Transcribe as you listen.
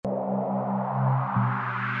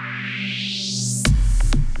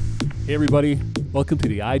Hey everybody, welcome to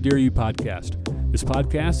the I Dare You podcast. This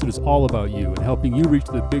podcast is all about you and helping you reach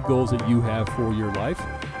the big goals that you have for your life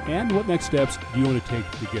and what next steps do you want to take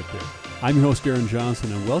to get there. I'm your host, Darren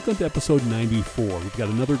Johnson, and welcome to episode 94. We've got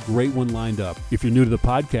another great one lined up. If you're new to the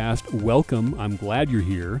podcast, welcome. I'm glad you're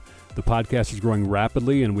here. The podcast is growing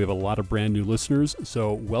rapidly, and we have a lot of brand new listeners,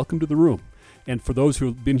 so welcome to the room. And for those who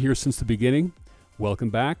have been here since the beginning, welcome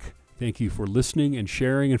back. Thank you for listening and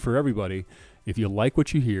sharing, and for everybody, if you like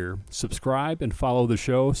what you hear, subscribe and follow the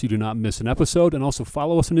show so you do not miss an episode, and also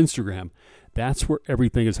follow us on Instagram. That's where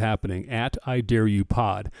everything is happening, at I Dare You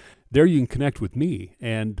Pod. There you can connect with me,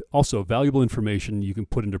 and also valuable information you can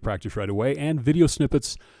put into practice right away, and video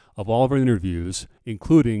snippets of all of our interviews,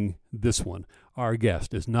 including this one. Our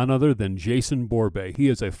guest is none other than Jason Borbay. He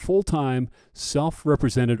is a full-time,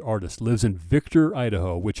 self-represented artist, lives in Victor,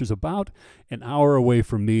 Idaho, which is about an hour away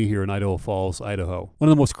from me here in Idaho Falls, Idaho. One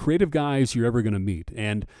of the most creative guys you're ever going to meet,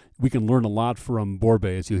 and we can learn a lot from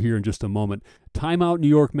Borbay, as you'll hear in just a moment. Time Out New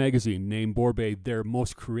York magazine named Borbay their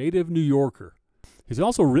most creative New Yorker. He's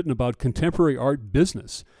also written about contemporary art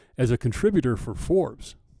business as a contributor for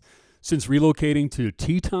Forbes. Since relocating to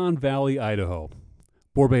Teton Valley, Idaho,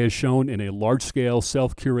 Borbay has shown in a large-scale,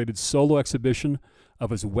 self-curated solo exhibition of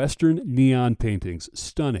his Western neon paintings,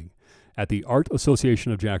 stunning, at the Art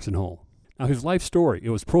Association of Jackson Hole. Now, his life story, it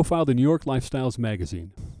was profiled in New York Lifestyles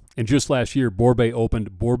magazine. And just last year, Borbay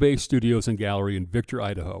opened Borbay Studios and Gallery in Victor,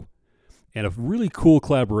 Idaho, and a really cool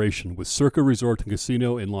collaboration with Circa Resort and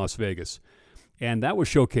Casino in Las Vegas. And that was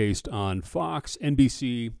showcased on Fox,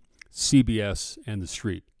 NBC, CBS, and The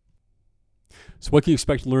Street. So what can you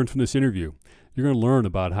expect to learn from this interview? You're going to learn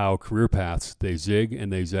about how career paths, they zig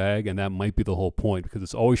and they zag, and that might be the whole point, because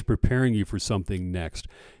it's always preparing you for something next.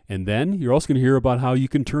 And then you're also going to hear about how you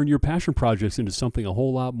can turn your passion projects into something a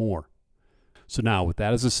whole lot more. So now, with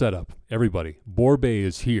that as a setup, everybody, Borbay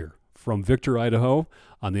is here from Victor, Idaho,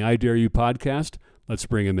 on the I Dare You podcast. Let's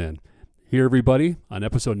bring him in. Here, everybody, on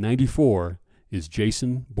episode 94 is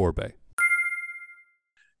Jason Borbay.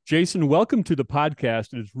 Jason, welcome to the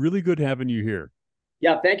podcast, and it's really good having you here.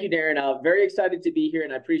 Yeah, thank you, Darren. Very excited to be here,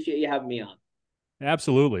 and I appreciate you having me on.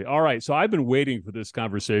 Absolutely. All right, so I've been waiting for this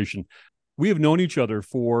conversation. We have known each other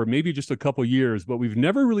for maybe just a couple years, but we've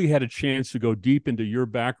never really had a chance to go deep into your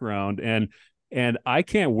background, and I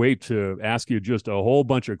can't wait to ask you just a whole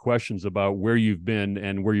bunch of questions about where you've been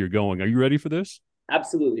and where you're going. Are you ready for this?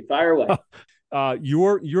 Absolutely. Fire away.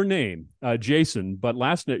 Your name, Jason, but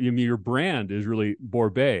last name, your brand is really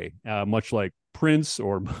Borbay, much like Prince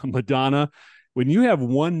or Madonna. When you have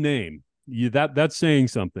one name, that's saying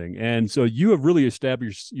something. And so you have really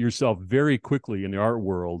established yourself very quickly in the art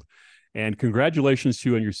world. And congratulations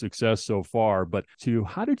to you on your success so far. But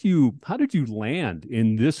how did you land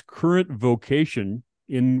in this current vocation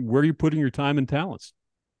in where you're putting your time and talents?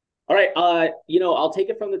 All right. I'll take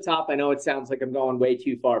it from the top. I know it sounds like I'm going way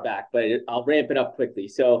too far back, but I'll ramp it up quickly.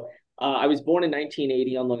 So I was born in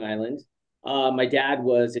 1980 on Long Island. My dad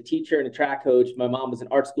was a teacher and a track coach. My mom was an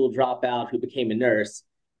art school dropout who became a nurse.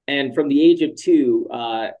 And from the age of 2,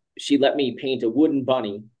 she let me paint a wooden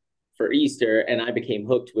bunny for Easter, and I became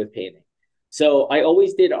hooked with painting. So I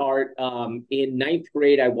always did art. In 9th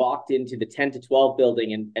grade, I walked into the 10 to 12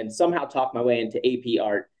 building and somehow talked my way into AP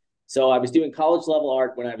art. So I was doing college level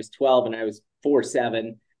art when I was 12 and I was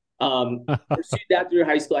 4'7". Pursued that through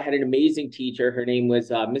high school. I had an amazing teacher. Her name was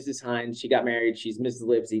Mrs. Hines. She got married. She's Mrs.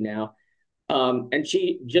 Livesey now. And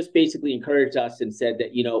she just basically encouraged us and said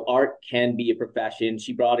that, art can be a profession.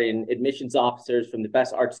 She brought in admissions officers from the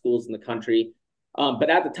best art schools in the country. But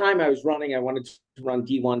at the time I wanted to run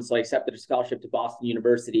D1. So I accepted a scholarship to Boston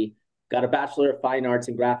University, got a Bachelor of Fine Arts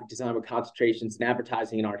in Graphic Design with concentrations in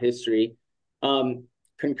advertising and art history.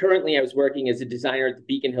 Concurrently, I was working as a designer at the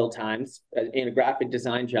Beacon Hill Times in a graphic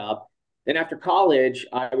design job. Then after college,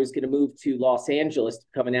 I was going to move to Los Angeles to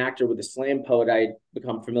become an actor with a slam poet I'd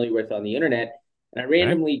become familiar with on the internet. And I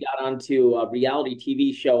randomly got onto a reality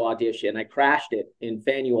TV show audition. I crashed it in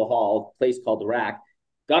Faneuil Hall, a place called The Rack.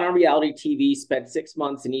 Got on reality TV, spent 6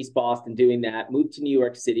 months in East Boston doing that, moved to New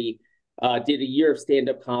York City, did a year of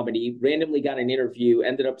stand-up comedy, randomly got an interview,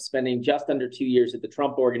 ended up spending just under 2 years at the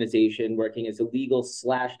Trump Organization, working as a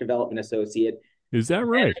legal/development associate. Is that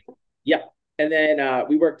right? Yeah. And then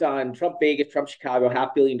we worked on Trump Vegas, Trump Chicago,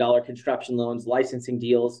 $500 million construction loans, licensing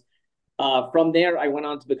deals. From there, I went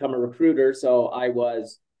on to become a recruiter. So I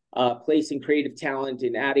was placing creative talent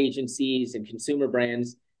in ad agencies and consumer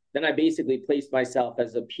brands. Then I basically placed myself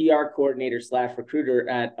as a PR coordinator/recruiter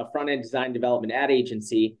at a front-end design development ad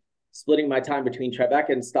agency, splitting my time between Tribeca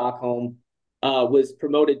and Stockholm, was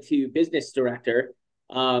promoted to business director,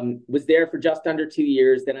 Was there for just under 2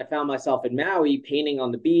 years. Then I found myself in Maui painting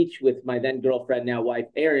on the beach with my then girlfriend, now wife,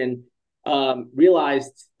 Erin.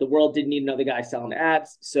 Realized the world didn't need another guy selling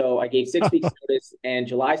ads. So I gave 6 weeks notice, and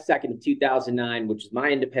July 2nd of 2009, which is my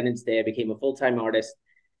Independence Day, I became a full-time artist,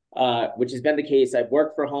 which has been the case. I've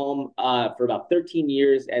worked for home for about 13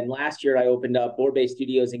 years. And last year I opened up Borbay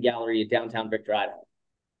Studios and Gallery in downtown Victor, Idaho.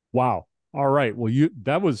 Wow. All right. Well,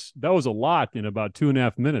 that was a lot in about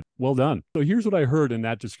 2.5 minutes. Well done. So here's what I heard in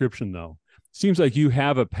that description, though. Seems like you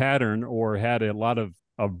have a pattern or had a lot of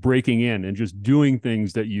breaking in and just doing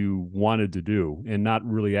things that you wanted to do and not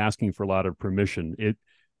really asking for a lot of permission.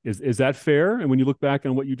 Is that fair? And when you look back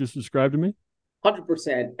on what you just described to me?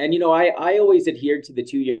 100%. And, I always adhered to the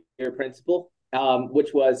 2-year principle,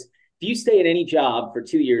 which was, if you stay in any job for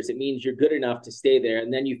 2 years, it means you're good enough to stay there.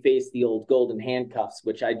 And then you face the old golden handcuffs,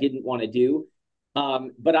 which I didn't want to do.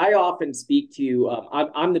 But I often speak to,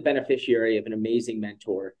 I'm the beneficiary of an amazing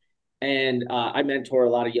mentor. And I mentor a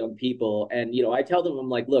lot of young people. And, I tell them, I'm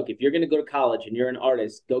like, look, if you're going to go to college and you're an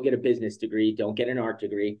artist, go get a business degree. Don't get an art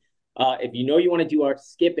degree. If you want to do art,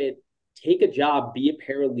 skip it. Take a job, be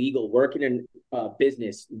a paralegal, work in a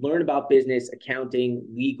business, learn about business, accounting,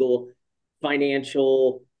 legal,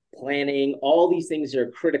 financial, planning. All these things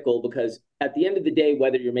are critical because at the end of the day,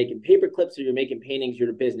 whether you're making paper clips or you're making paintings, you're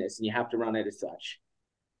a business and you have to run it as such.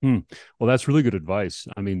 Well, that's really good advice.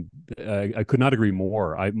 I mean, I could not agree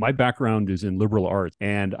more. My background is in liberal arts,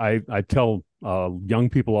 and I tell young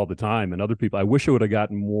people all the time and other people, I wish I would have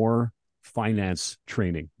gotten more finance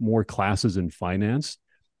training, more classes in finance.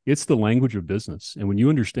 It's the language of business. And when you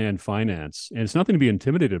understand finance, and it's nothing to be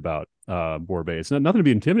intimidated about, Borbay, it's nothing to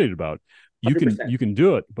be intimidated about. You 100%. you can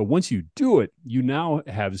do it. But once you do it, you now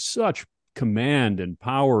have such command and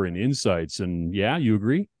power and insights. And yeah, you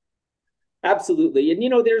agree? Absolutely.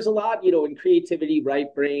 And, there's a lot, in creativity, right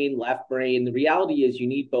brain, left brain. The reality is you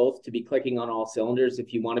need both to be clicking on all cylinders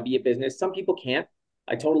if you want to be a business. Some people can't.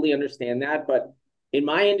 I totally understand that. But in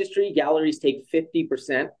my industry, galleries take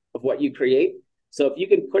 50% of what you create. So if you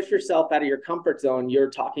can push yourself out of your comfort zone, you're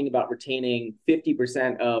talking about retaining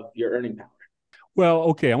 50% of your earning power. Well,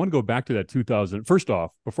 okay. I want to go back to that 2000. First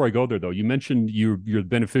off, before I go there, though, you mentioned you're the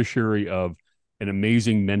beneficiary of an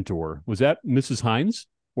amazing mentor. Was that Mrs. Hines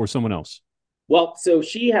or someone else? Well, so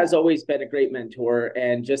she has always been a great mentor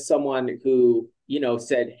and just someone who,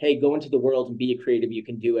 said, hey, go into the world and be a creative. You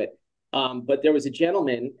can do it. But there was a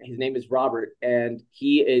gentleman, his name is Robert, and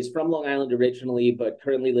he is from Long Island originally, but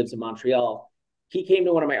currently lives in Montreal. He came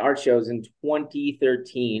to one of my art shows in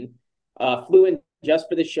 2013, flew in just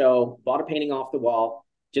for the show, bought a painting off the wall,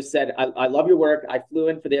 just said, I love your work. I flew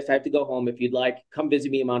in for this. I have to go home. If you'd like, come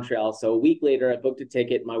visit me in Montreal. So a week later, I booked a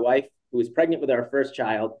ticket. My wife, who was pregnant with our first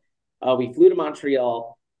child, we flew to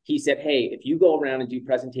Montreal. He said, hey, if you go around and do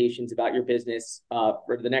presentations about your business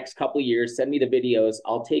for the next couple of years, send me the videos.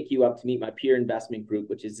 I'll take you up to meet my peer investment group,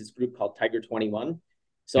 which is this group called Tiger 21.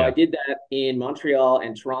 So yeah. I did that in Montreal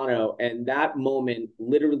and Toronto, and that moment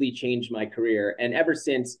literally changed my career. And ever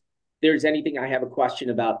since, there's anything I have a question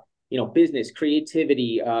about, business,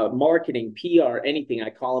 creativity, marketing, PR, anything, I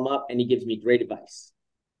call him up and he gives me great advice.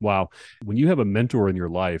 Wow. When you have a mentor in your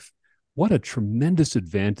life, what a tremendous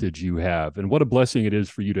advantage you have, and what a blessing it is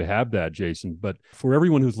for you to have that, Jason. But for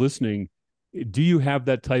everyone who's listening, do you have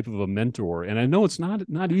that type of a mentor? And I know it's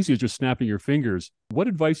not easy, just snapping your fingers. What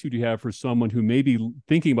advice would you have for someone who may be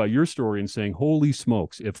thinking about your story and saying, holy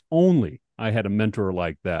smokes, if only I had a mentor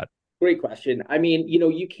like that? Great question. I mean,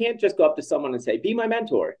 you can't just go up to someone and say, be my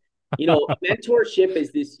mentor. Mentorship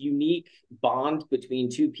is this unique bond between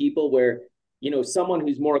two people where, someone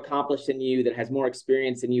who's more accomplished than you, that has more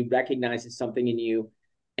experience than you, recognizes something in you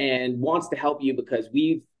and wants to help you because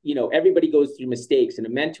everybody goes through mistakes, and a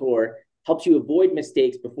mentor helps you avoid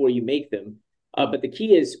mistakes before you make them. But the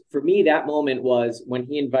key is, for me, that moment was when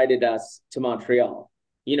he invited us to Montreal.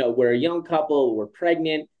 We're a young couple, we're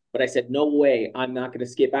pregnant, but I said, no way, I'm not going to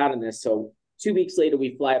skip out on this. So 2 weeks later,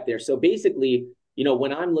 we fly up there. So basically,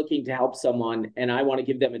 when I'm looking to help someone and I want to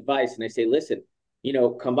give them advice and I say, listen,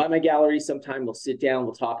 come by my gallery sometime, we'll sit down,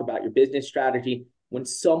 we'll talk about your business strategy. When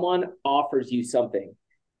someone offers you something,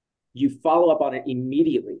 you follow up on it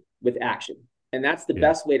immediately with action. And that's the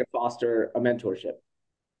best way to foster a mentorship.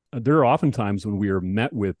 There are often times when we are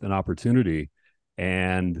met with an opportunity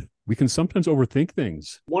and we can sometimes overthink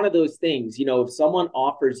things. One of those things, if someone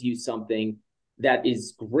offers you something that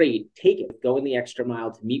is great, take it. Go in the extra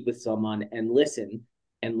mile to meet with someone and listen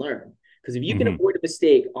and learn. Because if you can avoid a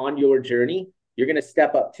mistake on your journey, you're going to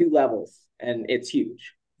step up 2 levels, and it's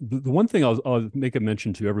huge. The one thing I'll make a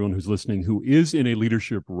mention to everyone who's listening who is in a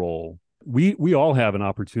leadership role, we all have an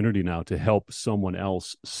opportunity now to help someone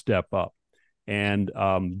else step up. And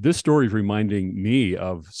this story is reminding me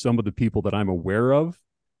of some of the people that I'm aware of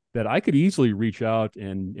that I could easily reach out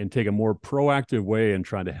and take a more proactive way in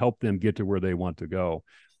trying to help them get to where they want to go.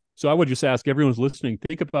 So I would just ask everyone who's listening,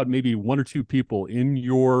 think about maybe one or two people in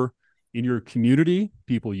your community,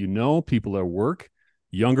 people you know, people at work,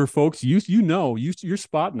 younger folks. You're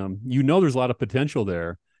spotting them. You know there's a lot of potential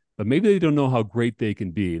there, but maybe they don't know how great they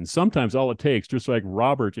can be. And sometimes all it takes, just like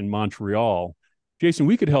Robert in Montreal, Jason,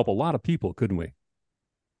 we could help a lot of people, couldn't we?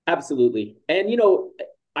 Absolutely. And,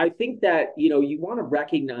 I think that, you want to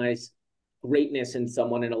recognize greatness in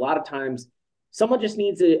someone. And a lot of times someone just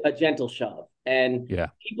needs a gentle shove. And Yeah.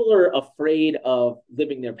 people are afraid of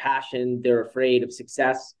living their passion. They're afraid of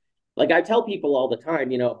success. Like I tell people all the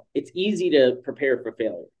time, it's easy to prepare for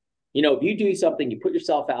failure. If you do something, you put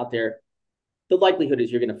yourself out there, the likelihood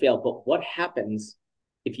is you're going to fail. But what happens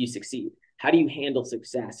if you succeed? How do you handle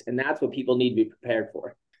success? And that's what people need to be prepared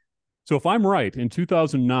for. So if I'm right, in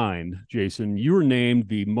 2009, Jason, you were named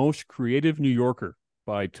the most creative New Yorker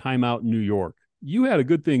by Time Out New York. You had a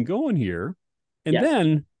good thing going here. And Yes.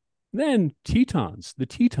 then the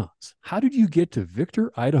Tetons. How did you get to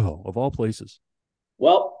Victor, Idaho, of all places?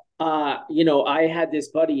 Well, I had this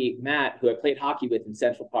buddy, Matt, who I played hockey with in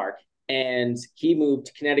Central Park, and he moved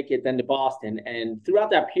to Connecticut, then to Boston. And throughout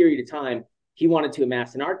that period of time, he wanted to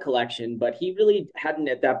amass an art collection, but he really hadn't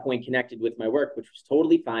at that point connected with my work, which was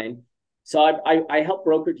totally fine. So I helped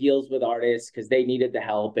broker deals with artists because they needed the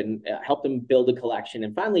help and helped them build a collection.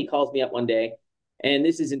 And finally, he calls me up one day, and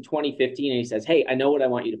this is in 2015, and he says, "Hey, I know what I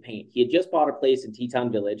want you to paint." He had just bought a place in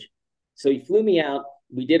Teton Village. So he flew me out.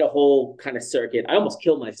 We did a whole kind of circuit. I almost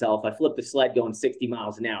killed myself. I flipped the sled going 60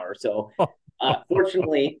 miles an hour. So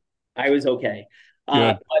fortunately, I was okay.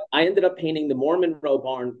 But I ended up painting the Mormon Row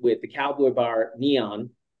barn with the Cowboy Bar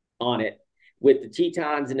neon on it, with the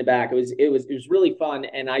Tetons in the back. It was really fun.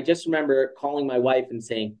 And I just remember calling my wife and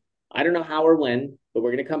saying, "I don't know how or when, but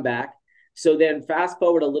we're going to come back." So then fast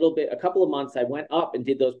forward a couple of months, I went up and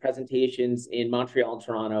did those presentations in Montreal and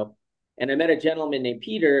Toronto. And I met a gentleman named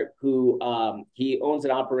Peter who he owns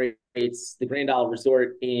and operates the Grand Isle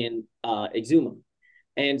Resort in Exuma.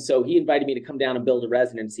 And so he invited me to come down and build a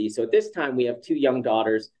residency. So at this time, we have two young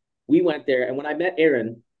daughters. We went there. And when I met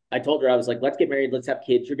Erin, I told her, I was like, "Let's get married. Let's have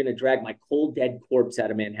kids. You're going to drag my cold, dead corpse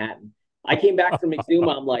out of Manhattan." I came back from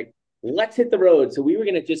Exuma. I'm like, "Let's hit the road." So we were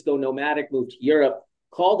going to just go nomadic, move to Europe,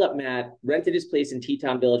 called up Matt, rented his place in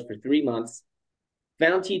Teton Village for 3 months,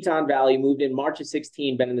 found Teton Valley, moved in March of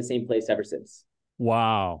 16, been in the same place ever since.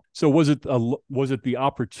 Wow. So was it the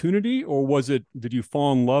opportunity, or did you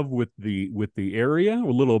fall in love with the area, or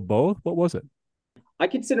a little of both? What was it? I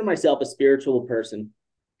consider myself a spiritual person.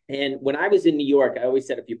 And when I was in New York, I always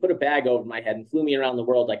said, if you put a bag over my head and flew me around the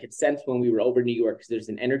world, I could sense when we were over New York because there's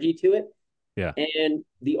an energy to it. Yeah. And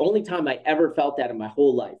the only time I ever felt that in my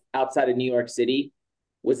whole life outside of New York City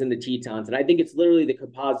was in the Tetons. And I think it's literally the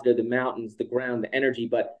composite of the mountains, the ground, the energy.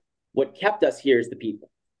 But what kept us here is the people.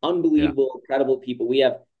 Unbelievable, incredible people. We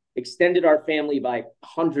have extended our family by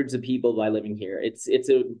hundreds of people by living here. It's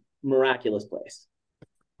a miraculous place.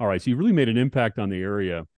 All right. So you really made an impact on the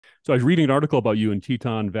area. So I was reading an article about you in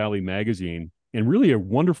Teton Valley Magazine, and really a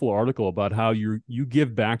wonderful article about how you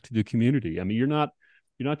give back to the community. I mean, you're not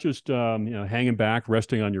just hanging back,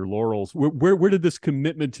 resting on your laurels. Where did this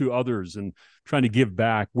commitment to others and trying to give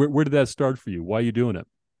back? Where did that start for you? Why are you doing it?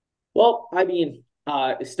 Well, I mean,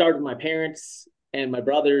 it started with my parents and my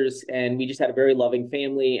brothers, and we just had a very loving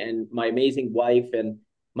family, and my amazing wife and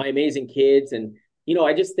my amazing kids. And,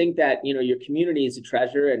 I just think that, your community is a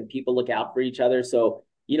treasure and people look out for each other. So,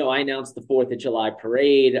 I announced the 4th of July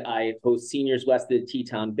parade. I host Seniors West of the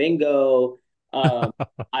Teton Bingo.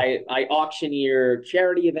 I auctioneer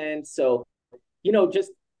charity events. So,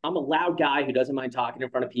 just I'm a loud guy who doesn't mind talking in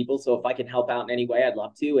front of people. So if I can help out in any way, I'd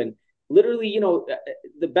love to. And literally,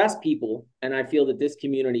 the best people, and I feel that this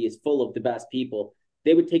community is full of the best people,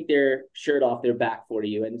 they would take their shirt off their back for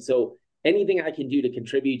you. And so anything I can do to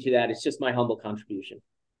contribute to that, it's just my humble contribution.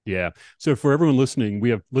 Yeah. So for everyone listening, we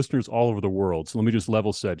have listeners all over the world. So let me just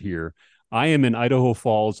level set here. I am in Idaho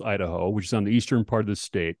Falls, Idaho, which is on the eastern part of the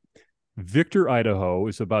state. Victor, Idaho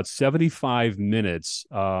is about 75 minutes,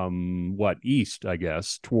 east, I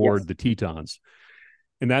guess, toward the Tetons.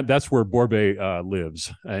 And that's where Borbay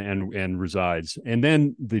lives and resides. And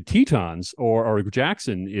then the Tetons or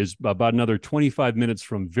Jackson is about another 25 minutes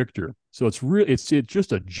from Victor. So it's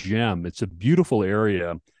just a gem. It's a beautiful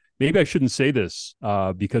area. Maybe I shouldn't say this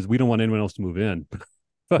because we don't want anyone else to move in.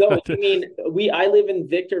 No, I mean, I live in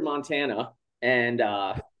Victor, Montana, and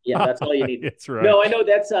that's all you need. That's right. No, I know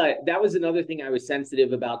that was another thing I was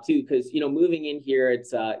sensitive about too, because moving in here,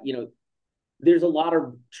 it's there's a lot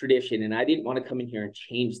of tradition, and I didn't want to come in here and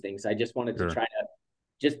change things. I just wanted to Sure. try to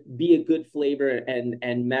just be a good flavor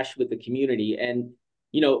and mesh with the community. And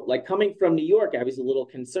like coming from New York, I was a little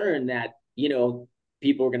concerned that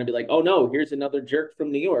people were going to be like, oh no, here's another jerk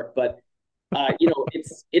from New York. But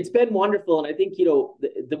it's been wonderful, and I think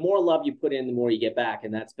the more love you put in, the more you get back,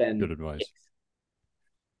 and that's been Good advice.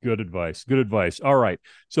 Good advice. Good advice. All right.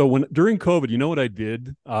 So during COVID, you know what I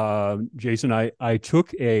did, Jason? I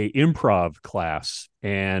took a improv class,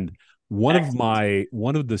 and one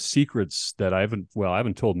of the secrets that I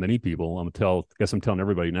haven't told many people. I guess I'm telling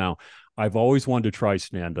everybody now. I've always wanted to try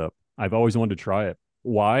stand up. I've always wanted to try it.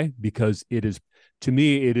 Why? Because to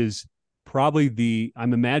me, it is probably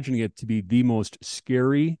I'm imagining it to be the most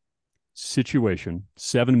scary situation.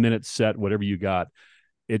 7 minute set, whatever you got.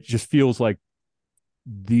 It just feels like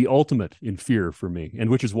the ultimate in fear for me, and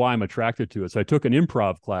which is why I'm attracted to it. So I took an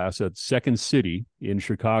improv class at Second City in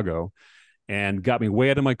Chicago, and got me way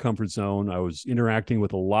out of my comfort zone. I was interacting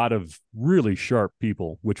with a lot of really sharp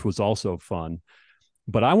people, which was also fun.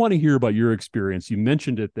 But I want to hear about your experience. You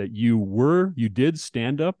mentioned it that you did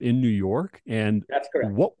stand up in New York, and That's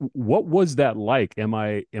correct. What was that like? Am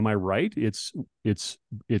I right? It's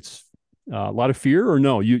a lot of fear, or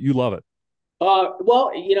no? You love it.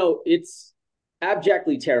 Well, it's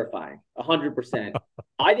abjectly terrifying, 100%.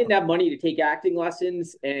 I didn't have money to take acting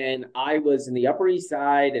lessons, and I was in the Upper East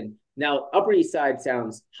Side. And now Upper East Side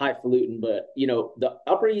sounds highfalutin, but the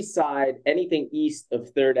Upper East Side, anything east of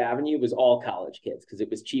Third Avenue was all college kids because it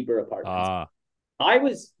was cheaper apartments. I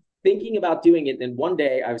was thinking about doing it, and one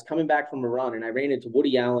day I was coming back from a run, and I ran into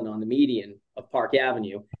Woody Allen on the median of Park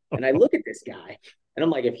Avenue, and I look at this guy, and I'm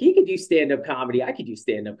like, if he could do stand-up comedy, I could do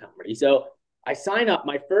stand-up comedy. So I sign up.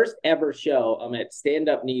 My first ever show, I'm at Stand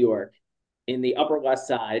Up New York in the Upper West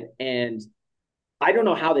Side. And I don't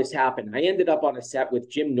know how this happened. I ended up on a set with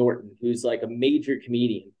Jim Norton, who's like a major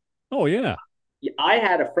comedian. Oh, yeah. I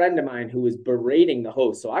had a friend of mine who was berating the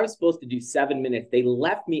host. So I was supposed to do 7 minutes. They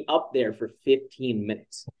left me up there for 15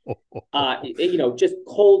 minutes. Just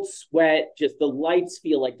cold sweat, just the lights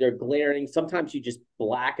feel like they're glaring. Sometimes you just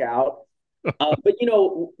black out. But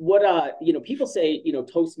people say,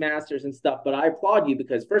 Toastmasters and stuff, but I applaud you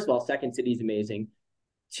because first of all, Second City is amazing.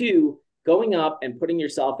 Two, going up and putting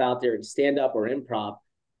yourself out there and stand up or improv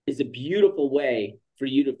is a beautiful way for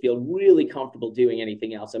you to feel really comfortable doing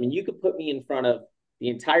anything else. I mean, you could put me in front of the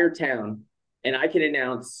entire town and I could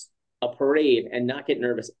announce a parade and not get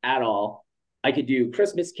nervous at all. I could do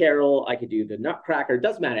Christmas Carol. I could do the Nutcracker. It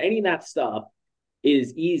doesn't matter. Any of that stuff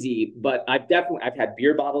is easy, but I've had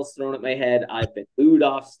beer bottles thrown at my head. I've been booed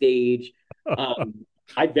off stage.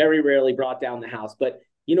 I very rarely brought down the house, but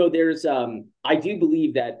there's I do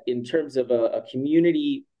believe that in terms of a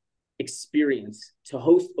community experience, to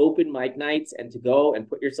host open mic nights and to go and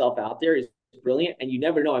put yourself out there is brilliant. And you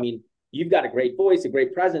never know. I mean, you've got a great voice, a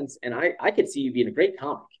great presence, and I could see you being a great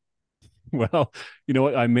comic. Well, you know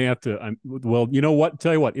what? I may have to. Well, you know what?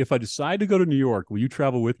 Tell you what. If I decide to go to New York, will you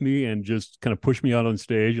travel with me and just kind of push me out on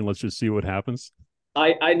stage and let's just see what happens?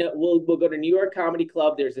 I know we'll go to New York Comedy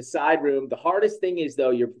Club. There's a side room. The hardest thing is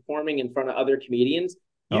though, you're performing in front of other comedians.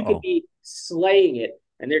 You could be slaying it,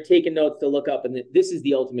 and they're taking notes to look up, and this is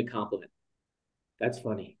the ultimate compliment. That's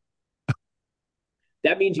funny.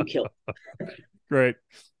 That means you killed it. Great.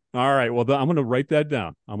 All right. Well, I'm going to write that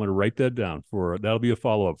down. That'll be a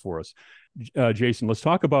follow-up for us. Jason, let's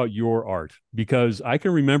talk about your art, because I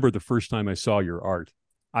can remember the first time I saw your art.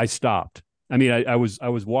 I stopped. I mean, I was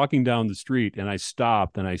walking down the street and I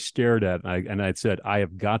stopped and I stared at it and I said, I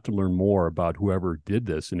have got to learn more about whoever did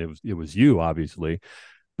this. And it was you, obviously.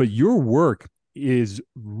 But your work is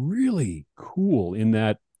really cool in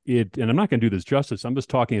that and I'm not going to do this justice. I'm just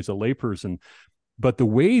talking as a layperson, but the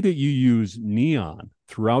way that you use neon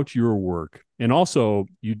throughout your work, and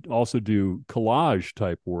you also do collage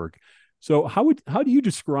type work. So how do you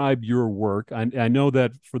describe your work? I know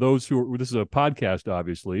that for those this is a podcast,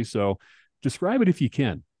 obviously. So describe it if you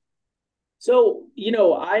can. So,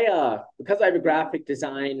 because I have a graphic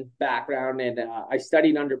design background and I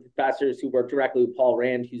studied under professors who work directly with Paul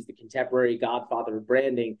Rand, who's the contemporary godfather of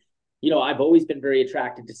branding, I've always been very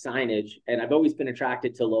attracted to signage, and I've always been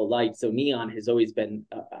attracted to low light. So neon has always been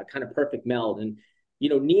a kind of perfect meld. And,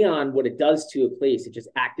 neon, what it does to a place, it just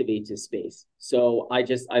activates a space. So I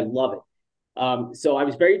love it. So I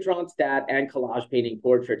was very drawn to that and collage painting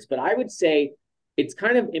portraits, but I would say it's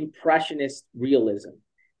kind of impressionist realism,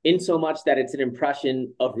 in so much that it's an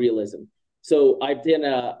impression of realism. So I did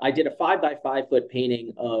a 5x5 foot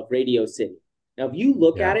painting of Radio City. Now, if you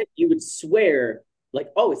look at it, you would swear like,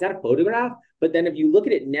 oh, is that a photograph? But then if you look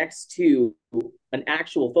at it next to an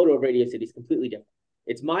actual photo of Radio City, it's completely different.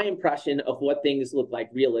 It's my impression of what things look like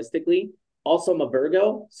realistically. Also, I'm a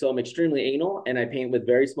Virgo, so I'm extremely anal, and I paint with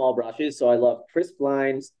very small brushes. So I love crisp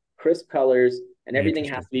lines, crisp colors, and everything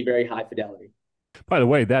has Interesting. to be very high fidelity. By the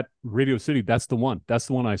way, that Radio City, that's the one. That's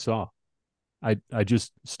the one I saw. I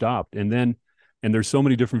just stopped, and there's so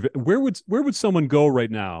many different. Where would someone go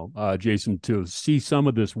right now, Jason, to see some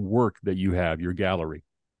of this work that you have, your gallery?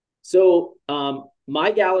 So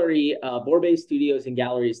my gallery, Borbay Studios and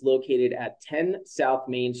Gallery, is located at 10 South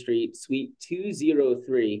Main Street, Suite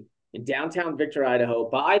 203 in downtown Victor, Idaho,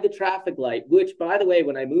 by the traffic light, which, by the way,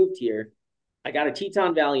 when I moved here, I got a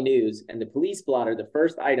Teton Valley News, and the police blotter, the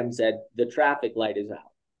first item said, the traffic light is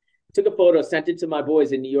out. Took a photo, sent it to my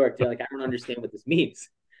boys in New York. They're like, I don't understand what this means.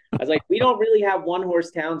 I was like, we don't really have one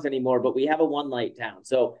horse towns anymore, but we have a one light town.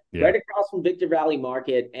 So right across from Victor Valley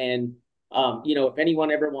Market. And, if anyone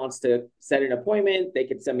ever wants to set an appointment, they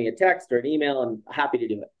could send me a text or an email, and I'm happy to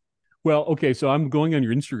do it. Well, okay. So I'm going on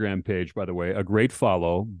your Instagram page, by the way, a great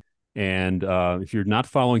follow. And if you're not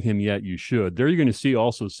following him yet, you should. There you're going to see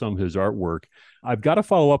also some of his artwork. I've got to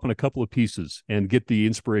follow up on a couple of pieces and get the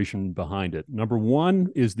inspiration behind it. Number one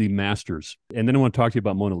is the Masters. And then I want to talk to you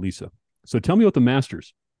about Mona Lisa. So tell me about the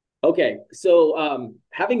Masters. Okay. So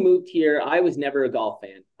having moved here, I was never a golf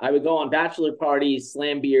fan. I would go on bachelor parties,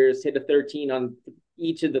 slam beers, hit a 13 on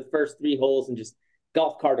each of the first three holes and just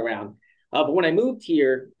golf cart around. But when I moved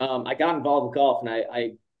here, I got involved with golf, and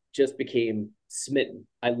I just became smitten.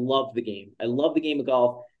 I love the game. I love the game of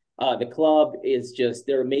golf. The club is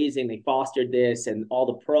they're amazing. They fostered this and all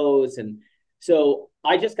the pros. And so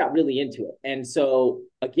I just got really into it. And so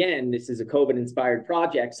again, this is a COVID inspired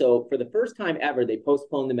project. So for the first time ever, they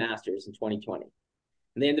postponed the Masters in 2020,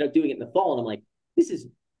 and they ended up doing it in the fall. And I'm like, this is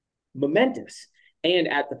momentous. And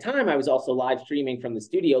at the time, I was also live streaming from the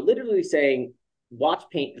studio, literally saying, watch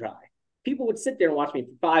paint dry. People would sit there and watch me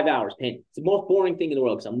for 5 hours painting. It's the most boring thing in the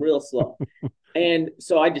world because I'm real slow. And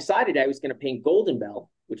so I decided I was going to paint Golden Bell,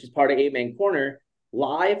 which is part of Amen Corner,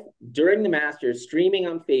 live during the Masters, streaming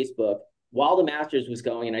on Facebook while the Masters was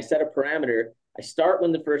going. And I set a parameter. I start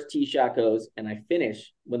when the first tee shot goes, and I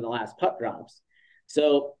finish when the last putt drops.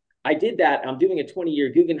 So I did that. I'm doing a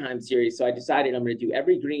 20-year Guggenheim series. So I decided I'm going to do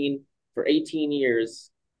every green for 18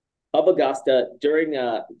 years of Augusta during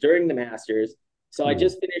the Masters. So I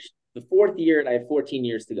just finished the fourth year, and I have 14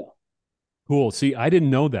 years to go. Cool. See, I didn't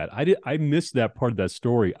know that. I missed that part of that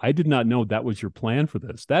story. I did not know that was your plan for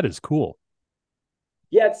this. That is cool.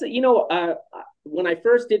 Yeah, it's when I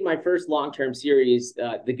first did my first long-term series,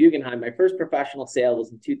 the Guggenheim, my first professional sale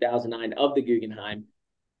was in 2009 of the Guggenheim,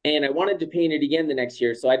 and I wanted to paint it again the next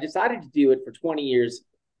year. So I decided to do it for 20 years,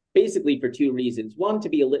 basically for two reasons. One, to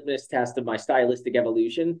be a litmus test of my stylistic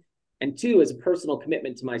evolution, and two, as a personal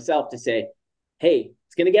commitment to myself to say, hey,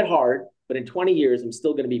 it's going to get hard, but in 20 years, I'm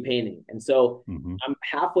still going to be painting. And so I'm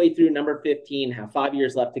halfway through number 15, have 5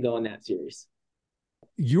 years left to go in that series.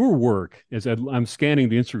 Your work, as I'm scanning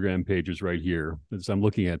the Instagram pages right here, as I'm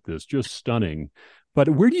looking at this, just stunning. But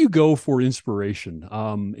where do you go for inspiration?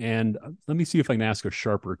 And let me see if I can ask a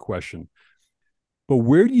sharper question. But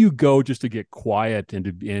where do you go just to get quiet and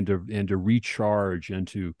to recharge and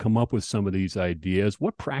to come up with some of these ideas?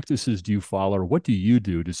 What practices do you follow, or what do you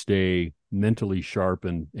do to stay mentally sharp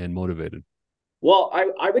and motivated? Well,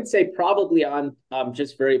 I would say probably I'm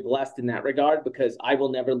just very blessed in that regard, because I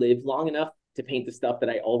will never live long enough to paint the stuff that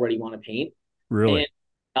I already want to paint. Really?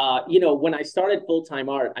 And, when I started full-time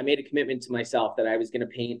art, I made a commitment to myself that I was going to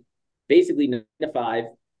paint basically 9 to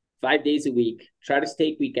 5 days a week, try to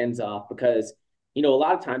take weekends off, because, a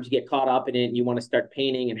lot of times you get caught up in it and you want to start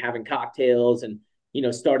painting and having cocktails and,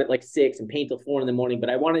 start at like 6 and paint till 4 in the morning. But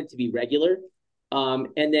I wanted it to be regular. And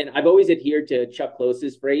then I've always adhered to Chuck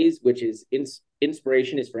Close's phrase, which is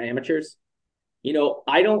inspiration is for amateurs.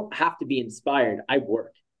 I don't have to be inspired. I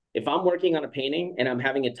work. If I'm working on a painting and I'm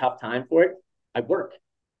having a tough time for it, I work.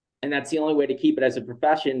 And that's the only way to keep it as a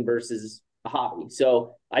profession versus a hobby.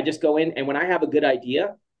 So I just go in, and when I have a good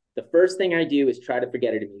idea, the first thing I do is try to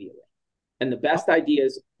forget it immediately. And the best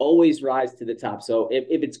ideas always rise to the top. So if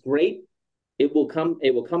it's great, it will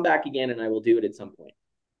come back again, and I will do it at some point.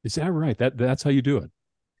 Is that right? That's how you do it?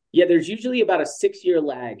 Yeah, there's usually about a 6-year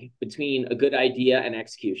lag between a good idea and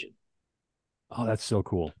execution. Oh, that's so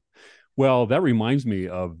cool. Well, that reminds me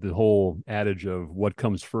of the whole adage of what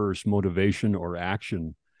comes first, motivation or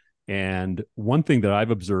action. And one thing that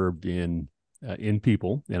I've observed in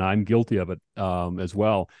people, and I'm guilty of it as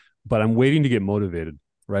well, but I'm waiting to get motivated,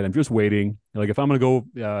 right? I'm just waiting. Like if I'm going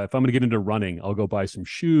to get into running, I'll go buy some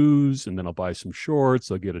shoes, and then I'll buy some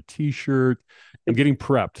shorts. I'll get a t-shirt. I'm getting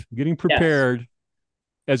prepped, getting prepared, yes.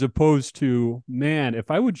 As opposed to, man,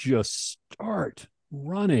 if I would just start,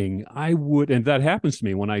 running, I would, and that happens to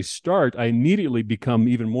me when I start, I immediately become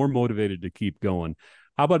even more motivated to keep going.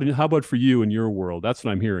 How about for you in your world? That's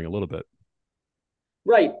what I'm hearing a little bit.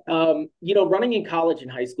 Right. Running in college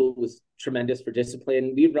and high school was tremendous for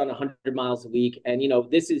discipline. We'd run 100 miles a week. And,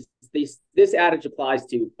 this adage applies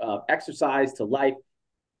to exercise, to life.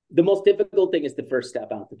 The most difficult thing is the first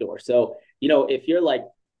step out the door. So, if you're like,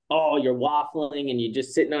 oh, you're waffling and you're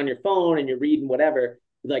just sitting on your phone and you're reading whatever,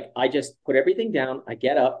 like I just put everything down. I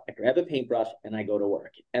get up, I grab a paintbrush, and I go to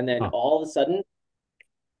work. And then Huh. all of a sudden,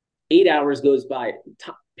 8 hours goes by.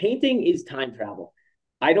 Painting is time travel.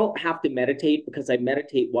 I don't have to meditate because I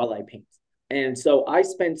meditate while I paint. And so I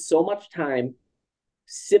spend so much time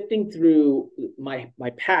sifting through my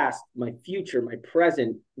past, my future, my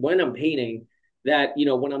present when I'm painting that,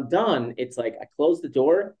 when I'm done, it's like I close the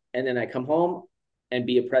door and then I come home and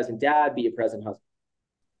be a present dad, be a present husband.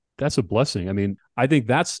 That's a blessing. I mean, I think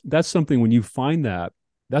that's something when you find that,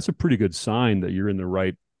 that's a pretty good sign that you're in the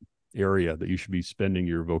right area that you should be spending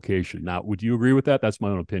your vocation. Now, would you agree with that? That's my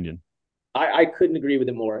own opinion. I couldn't agree with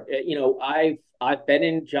it more. I've been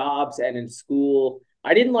in jobs and in school.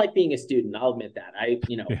 I didn't like being a student. I'll admit that. I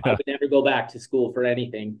Yeah. would never go back to school for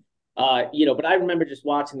anything. But I remember just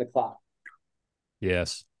watching the clock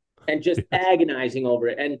Yes. and just agonizing over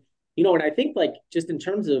it. And I think like just in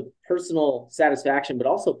terms of personal satisfaction, but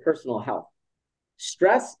also personal health,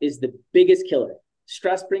 stress is the biggest killer.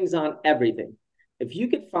 Stress brings on everything. If you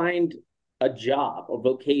could find a job or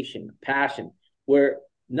vocation, passion, where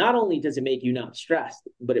not only does it make you not stressed,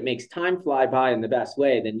 but it makes time fly by in the best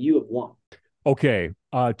way, then you have won. Okay.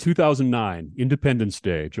 2009, Independence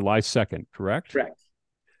Day, July 2nd, correct? Correct.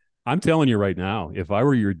 I'm telling you right now, if I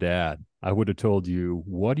were your dad, I would have told you,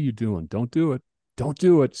 what are you doing? Don't do it. Don't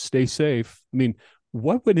do it. Stay safe. I mean,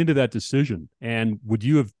 what went into that decision? And would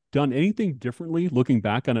you have done anything differently looking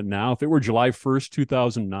back on it now? If it were July 1st,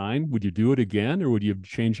 2009, would you do it again or would you have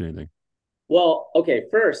changed anything? Well, okay,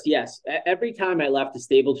 first, yes. Every time I left a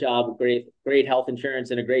stable job with great health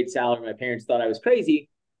insurance and a great salary, my parents thought I was crazy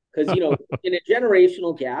because, in a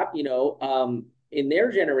generational gap, in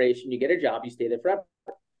their generation, you get a job, you stay there forever.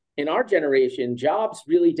 In our generation, jobs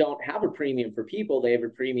really don't have a premium for people. They have a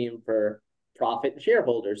premium for profit and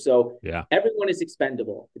shareholders. So Yeah. everyone is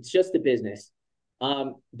expendable. It's just a business.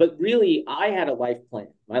 But really, I had a life plan.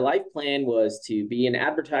 My life plan was to be an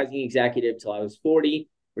advertising executive till I was 40,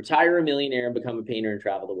 retire a millionaire, and become a painter and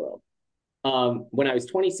travel the world. When I was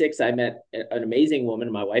 26, I met an amazing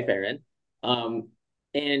woman, my wife, Erin.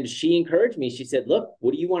 And she encouraged me. She said, look,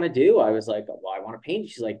 what do you want to do? I was like, well, I want to paint.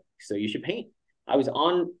 She's like, so you should paint. I was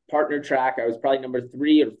on partner track. I was probably number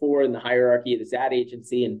 3 or 4 in the hierarchy of this ad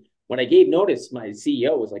agency. And when I gave notice, my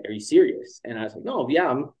CEO was like, are you serious? And I was like, no, yeah,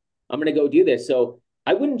 I'm going to go do this. So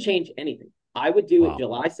I wouldn't change anything. I would do it Wow.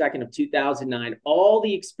 July 2nd of 2009. All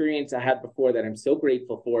the experience I had before that I'm so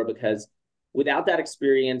grateful for, because without that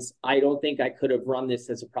experience, I don't think I could have run this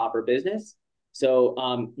as a proper business.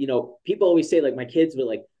 So, people always say, like, my kids were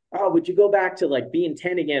like, oh, would you go back to like being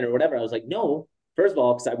 10 again or whatever? I was like, no, first of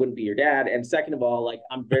all, because I wouldn't be your dad. And second of all, like,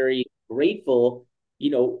 I'm very grateful,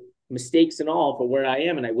 mistakes and all, for where I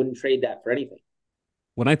am. And I wouldn't trade that for anything.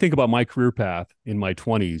 When I think about my career path in my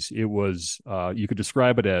 20s, it was, you could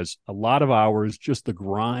describe it as a lot of hours, just the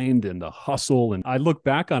grind and the hustle. And I look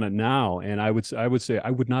back on it now and I would say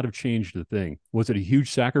I would not have changed a thing. Was it a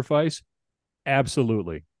huge sacrifice?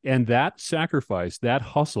 Absolutely. And that sacrifice, that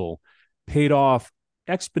hustle paid off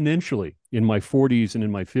exponentially in my 40s and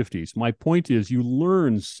in my 50s. My point is, you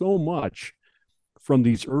learn so much from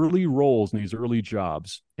these early roles and these early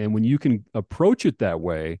jobs. And when you can approach it that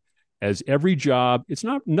way, as every job, it's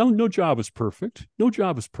not, no job is perfect. No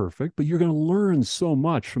job is perfect, but you're going to learn so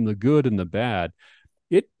much from the good and the bad.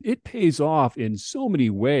 It pays off in so many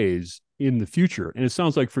ways in the future. And it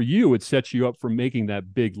sounds like for you, it sets you up for making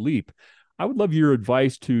that big leap. I would love your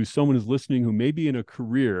advice to someone who's listening who may be in a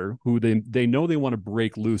career who they know they want to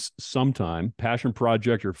break loose sometime, passion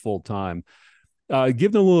project or full time.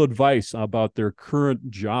 Give them a little advice about their current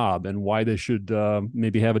job and why they should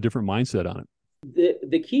maybe have a different mindset on it.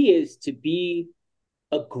 The key is to be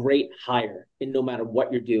a great hire in no matter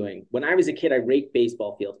what you're doing. When I was a kid, I raked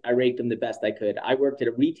baseball fields. I raked them the best I could. I worked at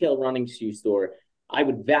a retail running shoe store. I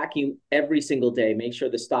would vacuum every single day, make sure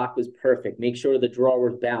the stock was perfect, make sure the drawer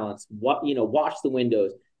was balanced, wash the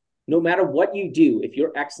windows. No matter what you do, if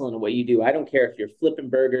you're excellent at what you do, I don't care if you're flipping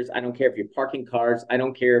burgers, I don't care if you're parking cars, I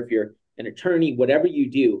don't care if you're an attorney, whatever you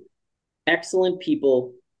do, excellent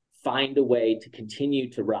people find a way to continue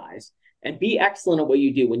to rise. And be excellent at what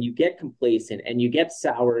you do. When you get complacent and you get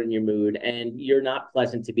sour in your mood and you're not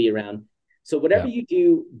pleasant to be around. So whatever Yeah. you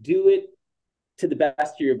do, do it to the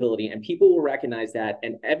best of your ability, and people will recognize that.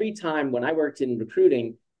 And every time when I worked in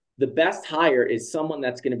recruiting, the best hire is someone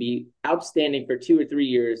that's going to be outstanding for 2 or 3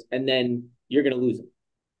 years, and then you're going to lose them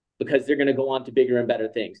because they're going to go on to bigger and better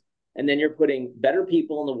things. And then you're putting better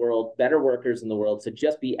people in the world, better workers in the world to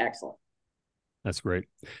just be excellent. That's great.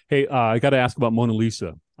 Hey, I got to ask about Mona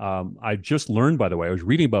Lisa. I just learned, by the way, I was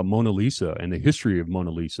reading about Mona Lisa and the history of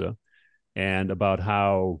Mona Lisa, and about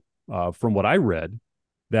how, from what I read,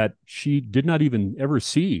 that she did not even ever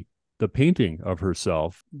see the painting of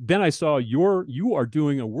herself. Then I saw you are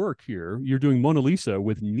doing a work here. You're doing Mona Lisa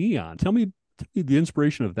with neon. Tell me the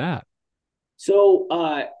inspiration of that. So,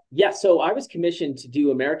 so I was commissioned to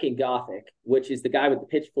do American Gothic, which is the guy with the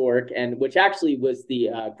pitchfork, and which actually was the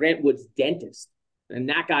Grant Wood's dentist. And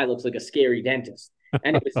that guy looks like a scary dentist.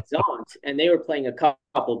 And it was his aunt, and they were playing a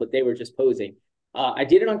couple, but they were just posing. I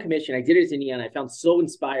did it on commission. I did it as a neon. I found so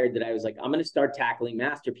inspired that I was like, I'm going to start tackling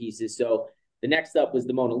masterpieces. So the next up was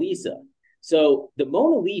the Mona Lisa. So the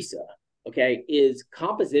Mona Lisa, okay, is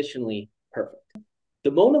compositionally perfect.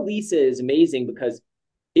 The Mona Lisa is amazing because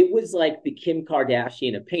it was like the Kim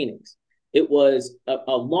Kardashian of paintings. It was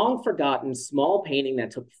a long forgotten small painting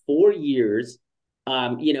that took 4 years,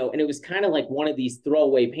 and it was kind of like one of these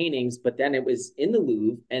throwaway paintings, but then it was in the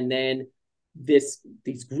Louvre. And then this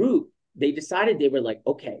group, they decided, they were like,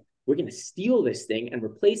 okay, we're going to steal this thing and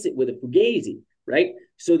replace it with a Fugazi, right?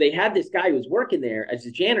 So they had this guy who was working there as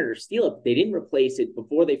a janitor steal it. They didn't replace it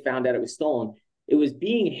before they found out it was stolen. It was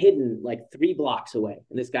being hidden like 3 blocks away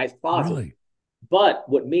in this guy's closet. Really? But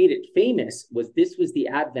what made it famous was this was the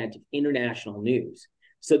advent of international news.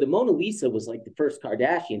 So the Mona Lisa was like the first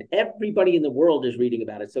Kardashian. Everybody in the world is reading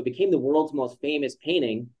about it. So it became the world's most famous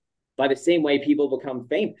painting by the same way people become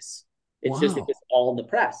famous. It's just, it was all in the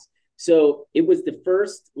press. So it was the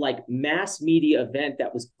first like mass media event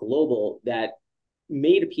that was global that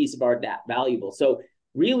made a piece of art that valuable. So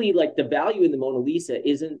really, like, the value in the Mona Lisa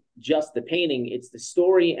isn't just the painting, it's the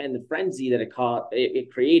story and the frenzy that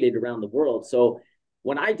it created around the world. So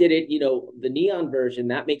when I did it, the neon version,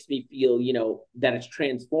 that makes me feel, that it's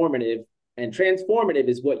transformative, and transformative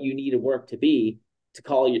is what you need a work to be to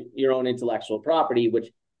call your own intellectual property, which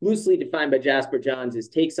loosely defined by Jasper Johns is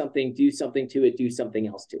take something, do something to it, do something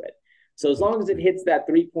else to it. So as long as it hits that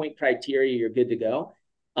 3-point criteria, you're good to go.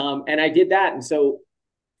 And I did that. And so,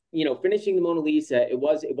 finishing the Mona Lisa, it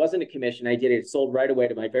wasn't a commission. I did it. It sold right away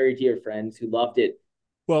to my very dear friends who loved it.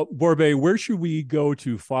 Well, Borbay, where should we go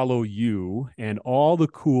to follow you and all the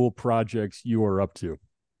cool projects you are up to?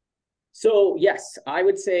 So yes, I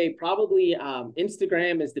would say probably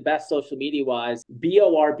Instagram is the best social media wise,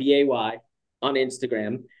 Borbay on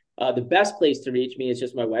Instagram. The best place to reach me is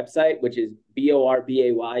just my website, which is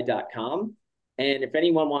borbay.com. And if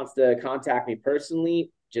anyone wants to contact me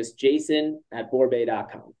personally, just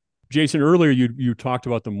jason@borbay.com. Jason, earlier you talked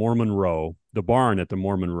about the Mormon Row, the barn at the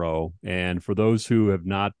Mormon Row. And for those who have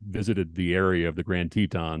not visited the area of the Grand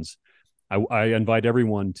Tetons, I invite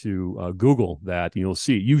everyone to Google that. You'll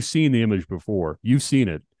see, you've seen the image before. You've seen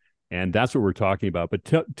it. And that's what we're talking about. But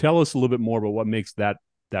tell us a little bit more about what makes that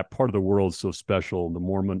part of the world so special, the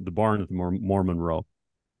barn at the Mormon Row.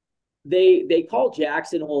 They call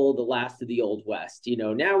Jackson Hole the last of the Old West.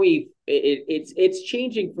 Now it's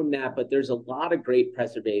changing from that, but there's a lot of great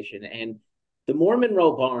preservation. And the Mormon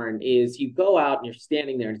Row barn is, you go out and you're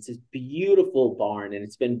standing there and it's this beautiful barn and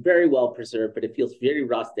it's been very well preserved, but it feels very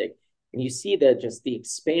rustic. And you see the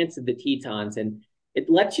expanse of the Tetons, and it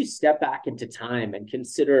lets you step back into time and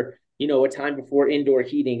consider, a time before indoor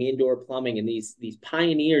heating, indoor plumbing, and these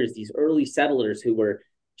pioneers, these early settlers who were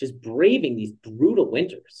just braving these brutal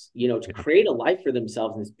winters, to create a life for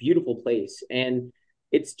themselves in this beautiful place. And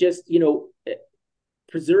it's just,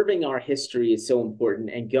 preserving our history is so important,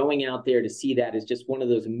 and going out there to see that is just one of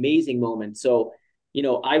those amazing moments. So,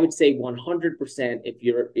 I would say 100%, if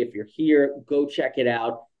you're here, go check it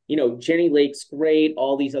out. Jenny Lake's great,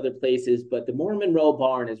 all these other places, but the Mormon Row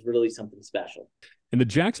barn is really something special. And the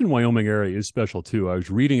Jackson, Wyoming area is special too. I was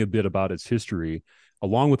reading a bit about its history,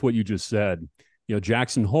 along with what you just said.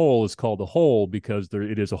 Jackson Hole is called a hole because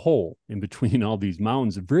it is a hole in between all these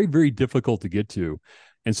mountains, very, very difficult to get to.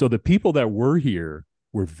 And so the people that were here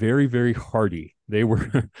were very, very hardy. They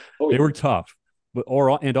were they were tough.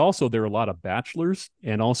 And also there are a lot of bachelors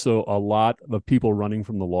and also a lot of people running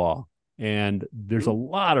from the law. And there's a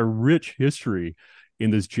lot of rich history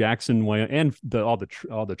in this Jackson, and all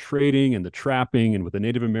the trading and the trapping and with the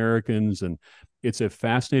Native Americans. And it's a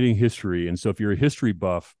fascinating history. And so if you're a history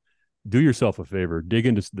buff, do yourself a favor, dig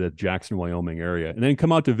into the Jackson, Wyoming area, and then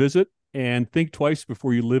come out to visit, and think twice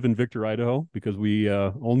before you live in Victor, Idaho, because we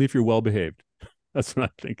only if you're well behaved. That's what I'm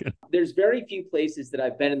thinking. There's very few places that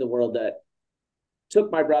I've been in the world that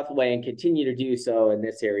took my breath away and continue to do so in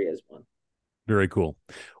this area as well. Very cool.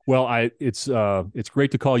 Well, it's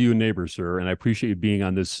great to call you a neighbor, sir, and I appreciate you being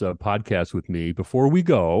on this podcast with me. Before we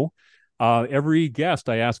go, every guest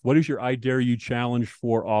I ask, what is your I Dare You challenge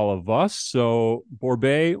for all of us? So,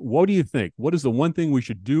 Borbay, what do you think? What is the one thing we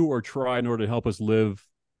should do or try in order to help us live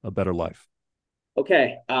a better life?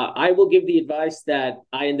 Okay, I will give the advice that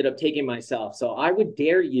I ended up taking myself. So I would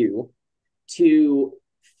dare you to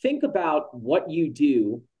think about what you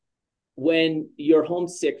do when you're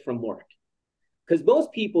homesick from work. Because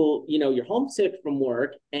most people, you're homesick from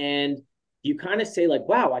work and you kind of say like,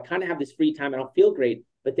 wow, I kind of have this free time. I don't feel great.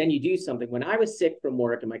 But then you do something. When I was sick from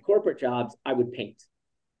work and my corporate jobs, I would paint.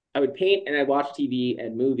 I would paint and I'd watch TV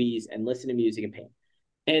and movies and listen to music and paint.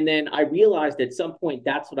 And then I realized at some point,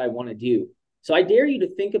 that's what I want to do. So I dare you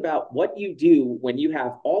to think about what you do when you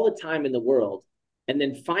have all the time in the world and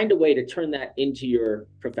then find a way to turn that into your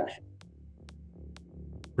profession.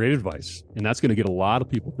 Great advice. And that's going to get a lot of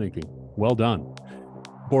people thinking. Well done.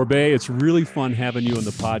 Borbay, it's really fun having you on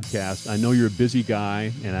the podcast. I know you're a busy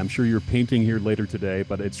guy, and I'm sure you're painting here later today,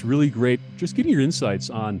 but it's really great just getting your insights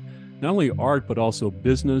on not only art, but also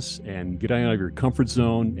business and getting out of your comfort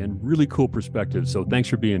zone and really cool perspectives. So thanks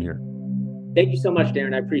for being here. Thank you so much,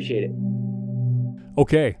 Darren. I appreciate it.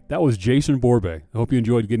 Okay, that was Jason Borbay. I hope you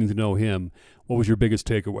enjoyed getting to know him. What was your biggest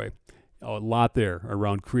takeaway? A lot there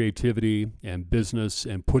around creativity and business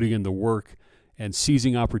and putting in the work and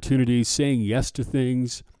seizing opportunities, saying yes to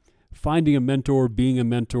things, finding a mentor, being a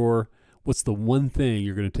mentor. What's the one thing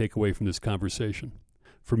you're going to take away from this conversation?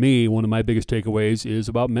 For me, one of my biggest takeaways is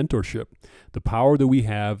about mentorship, the power that we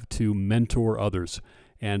have to mentor others.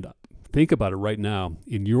 And think about it right now.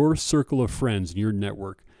 In your circle of friends, in your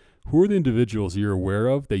network, who are the individuals you're aware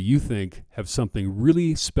of that you think have something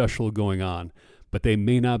really special going on, but they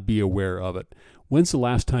may not be aware of it? When's the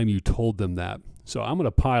last time you told them that? So I'm going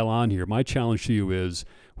to pile on here. My challenge to you is,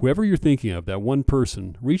 whoever you're thinking of, that one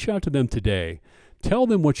person, reach out to them today. Tell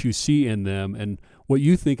them what you see in them and what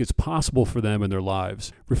you think is possible for them in their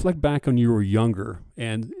lives. Reflect back on you were younger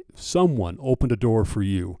and someone opened a door for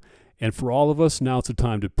you. And for all of us, now it's the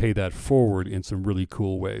time to pay that forward in some really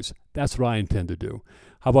cool ways. That's what I intend to do.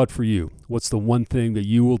 How about for you? What's the one thing that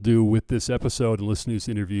you will do with this episode and listen to this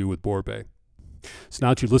interview with Borbay? So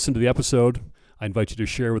now that you've listened to the episode, I invite you to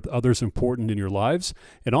share with others important in your lives,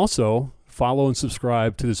 and also follow and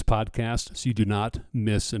subscribe to this podcast so you do not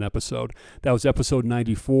miss an episode. That was episode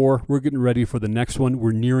 94. We're getting ready for the next one.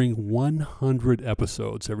 We're nearing 100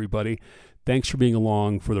 episodes, everybody. Thanks for being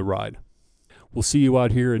along for the ride. We'll see you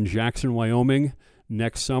out here in Jackson, Wyoming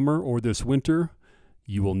next summer or this winter.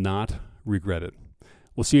 You will not regret it.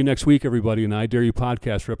 We'll see you next week, everybody, in I Dare You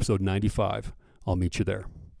podcast for episode 95. I'll meet you there.